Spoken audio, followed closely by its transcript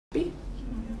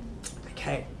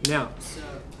Okay, now, So,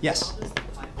 yes. how does the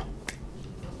pipe do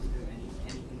anything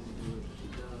to do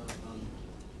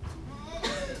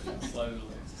with Slowly.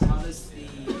 how does the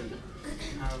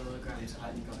parallelogram's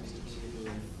height got anything to do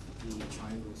with the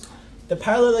triangle's height? The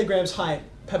parallelogram's height,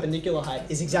 perpendicular height,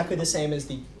 is exactly the same as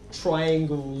the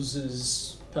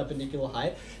triangle's perpendicular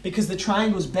height, because the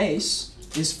triangle's base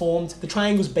is formed, the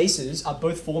triangle's bases are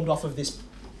both formed off of this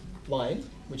line,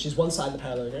 which is one side of the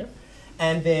parallelogram,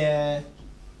 and their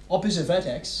opposite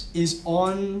vertex is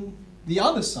on the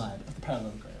other side of the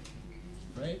parallelogram,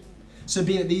 right? So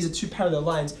being that these are two parallel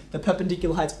lines, the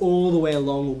perpendicular heights all the way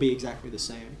along will be exactly the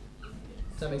same.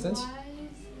 Does that make sense?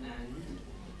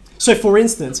 So for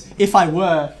instance, if I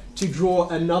were to draw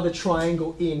another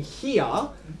triangle in here,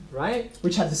 right,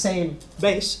 which had the same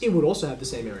base, it would also have the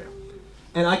same area.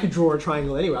 And I could draw a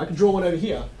triangle anywhere. I could draw one over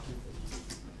here,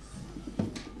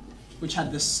 which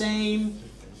had the same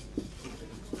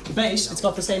base, it's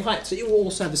got the same height, so it will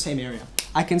also have the same area.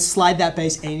 I can slide that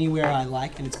base anywhere I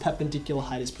like, and its perpendicular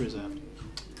height is preserved.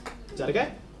 Is that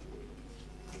okay?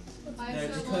 No,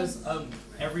 because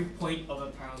every point of a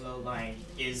parallel line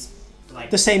is like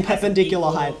The same has an perpendicular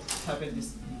equal height.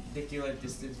 Perpendicular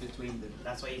distance between them.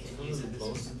 That's why you can use it this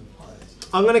way.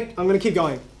 I'm gonna keep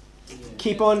going.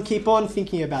 Keep on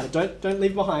thinking about it. Don't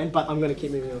leave behind, but I'm gonna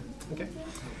keep moving on. Okay.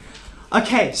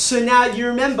 Okay, so now you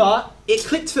remember it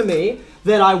clicked for me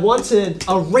that I wanted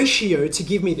a ratio to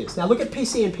give me this. Now look at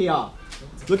PC and PR.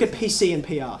 Look at PC and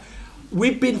PR.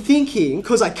 We've been thinking,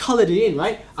 because I colored it in,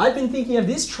 right? I've been thinking of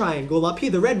this triangle up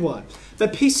here, the red one.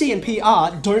 But PC and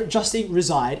PR don't just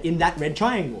reside in that red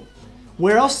triangle.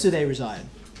 Where else do they reside?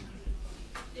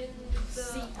 In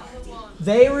the other one.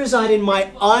 They reside in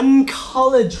my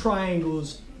uncolored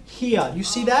triangles here. You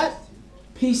see that?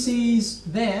 PC's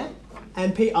there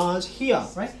and PR's here,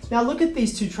 right? Now look at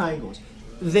these two triangles.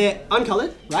 They're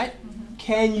uncolored, right?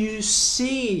 Can you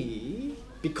see,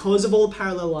 because of all the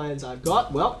parallel lines I've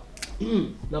got, well,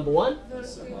 number one,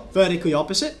 vertically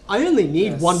opposite. I only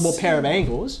need one more pair of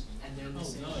angles. And they're in the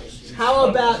same ratio. How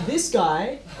about this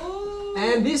guy Ooh.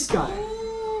 and this guy?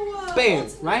 Ooh. Bam,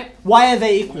 right? Why are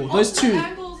they equal? Those two.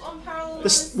 Angles on parallel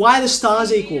lines. Why are the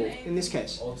stars equal in this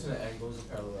case? Alternate angles of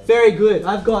parallel. Very good.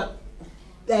 I've got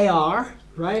AR,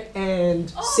 right,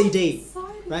 and Oh, CD, exciting.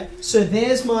 right? So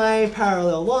there's my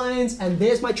parallel lines, and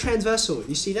there's my transversal.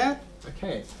 You see that?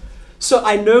 Okay. So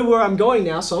I know where I'm going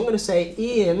now, so I'm going to say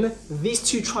in these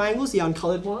two triangles, the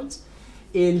uncolored ones,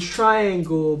 in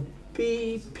triangle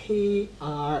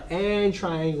BPR and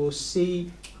triangle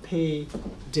CPD,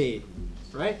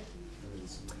 right?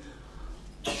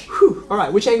 Whew. All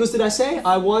right, which angles did I say?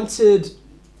 I wanted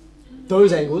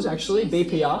those angles, actually,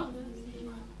 BPR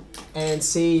and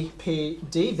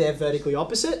CPD. They're vertically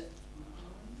opposite.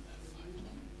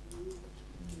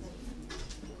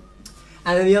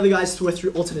 And then the other guys were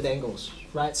through alternate angles,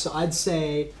 right? So I'd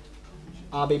say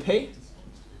RBP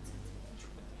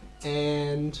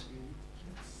and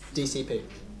DCP.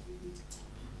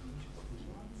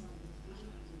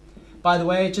 By the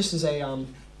way, just as a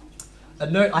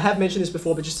note, I have mentioned this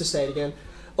before, but just to say it again,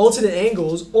 alternate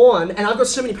angles on, and I've got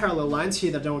so many parallel lines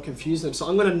here that I don't want to confuse them, so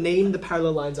I'm going to name the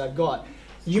parallel lines I've got.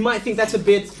 You might think that's a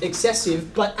bit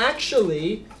excessive, but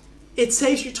actually, it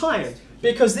saves you time,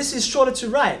 because this is shorter to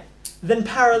write than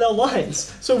parallel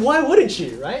lines. So why wouldn't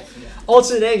you, right?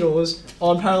 Alternate angles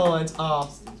on parallel lines are,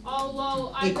 Oh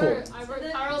lol, I Equal. wrote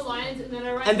parallel lines and then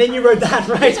I wrote. and then you wrote that,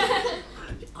 right?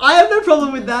 I have no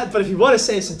problem with that, but if you want to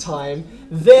save some time,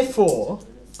 therefore,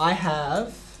 I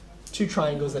have two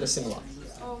triangles that are similar.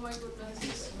 Oh my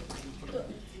goodness.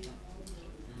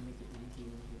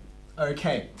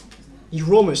 Okay,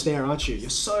 you're almost there, aren't you? You're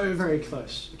so very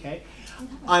close, okay?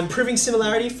 I'm proving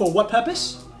similarity for what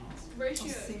purpose?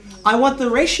 Ratio. I want the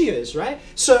ratios, right?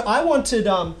 So I wanted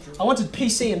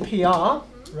PC and PR,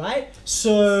 right?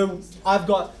 So I've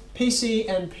got PC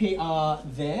and PR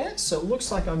there. So it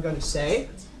looks like I'm going to say,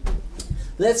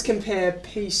 let's compare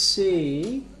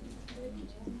PC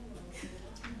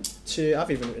to, I've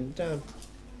even written it down.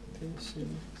 PC,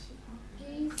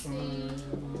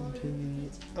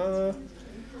 PR.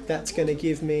 That's going to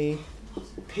give me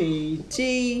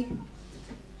PD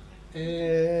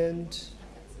and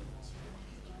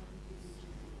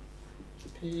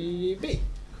PB. Are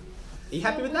you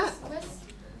happy with that?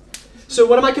 So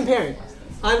what am I comparing?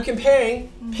 I'm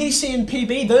comparing PC and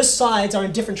PB. Those sides are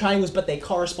in different triangles, but they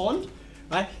correspond,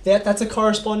 right? That's a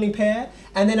corresponding pair.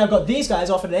 And then I've got these guys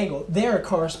off at an angle. They're a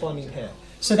corresponding pair.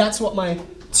 So that's what my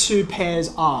two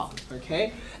pairs are,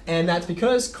 okay? And that's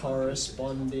because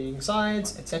corresponding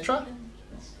sides, etc.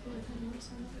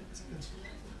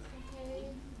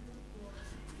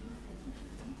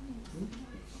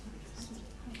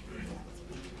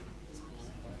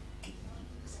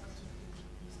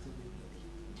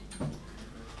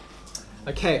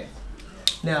 Okay.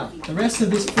 Now, the rest of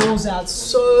this fills out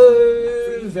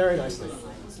so very nicely.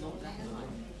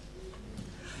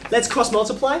 Let's cross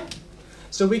multiply.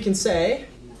 So we can say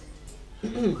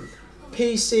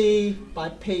PC by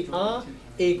PR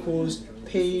equals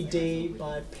PD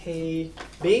by PB.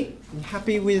 You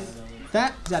happy with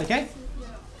that? Is that okay?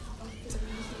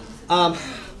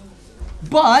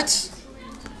 But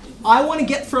I want to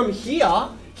get from here,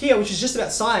 which is just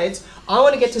about sides, I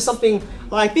want to get to something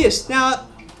like this. Now,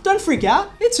 don't freak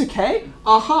out. It's okay.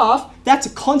 A half, that's a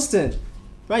constant.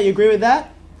 Right? You agree with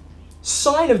that?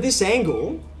 Sine of this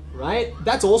angle, right?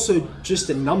 That's also just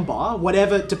a number,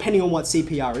 whatever, depending on what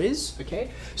CPR is.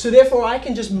 Okay? So therefore, I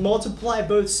can just multiply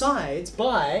both sides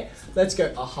by, let's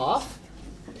go, a half,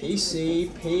 PC,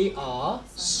 PR,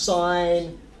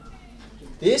 sine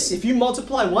this. If you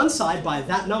multiply one side by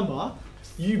that number,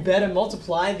 you better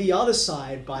multiply the other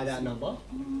side by that number.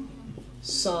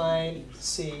 Sine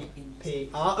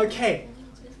CPR. Okay,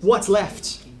 what's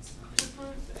left?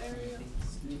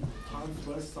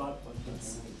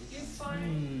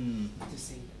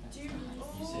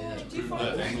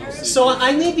 So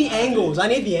I need the angles. I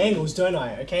need the angles, don't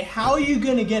I? Okay, how are you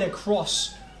going to get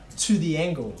across to the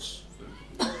angles?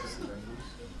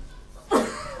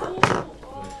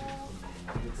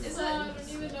 I don't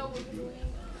even know what you're doing.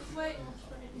 Wait.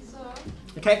 So.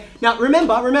 Okay, now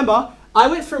remember, I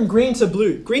went from green to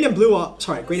blue. Green and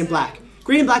black.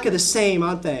 Green and black are the same,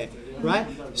 aren't they? Right?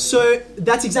 So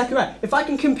that's exactly right. If I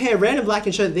can compare red and black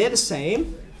and show that they're the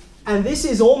same, and this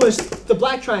is almost the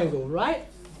black triangle, right?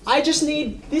 I just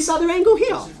need this other angle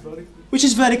here, which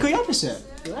is vertically opposite,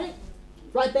 right?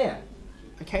 Right there.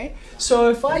 Okay? So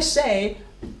if I say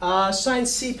sine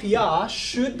CPR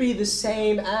should be the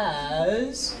same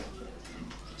as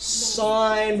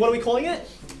sine, what are we calling it?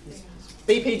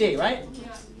 BPD, right?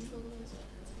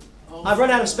 I've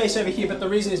run out of space over here, but the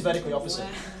reason is vertically opposite.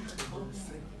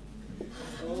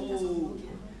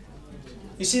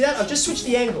 You see that? I've just switched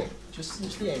the angle. Just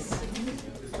switched the angle.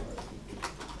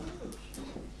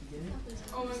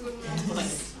 Oh my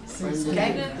goodness.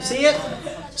 Okay, see it?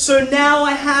 So now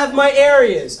I have my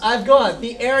areas. I've got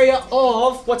the area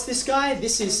of, what's this guy?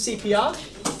 This is CPR,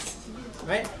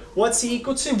 right? What's he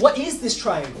equal to? What is this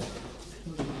triangle?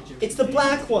 It's the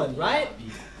black one, right?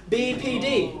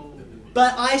 BPD.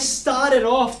 But I started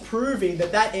off proving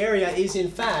that that area is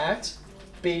in fact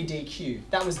BDQ.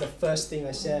 That was the first thing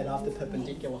I said after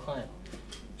perpendicular height.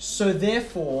 So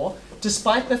therefore,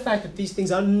 despite the fact that these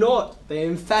things are not, they're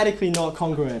emphatically not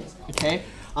congruent, okay?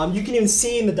 You can even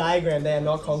see in the diagram they are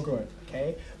not congruent,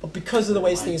 okay? But because of the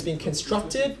way this thing is being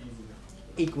constructed,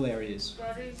 equal areas.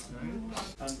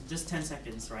 Just 10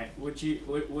 seconds, right? Would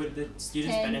the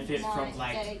students benefit from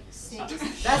like?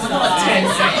 That's not 10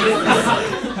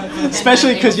 seconds.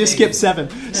 Especially because you skipped 7.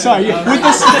 Sorry, would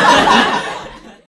this?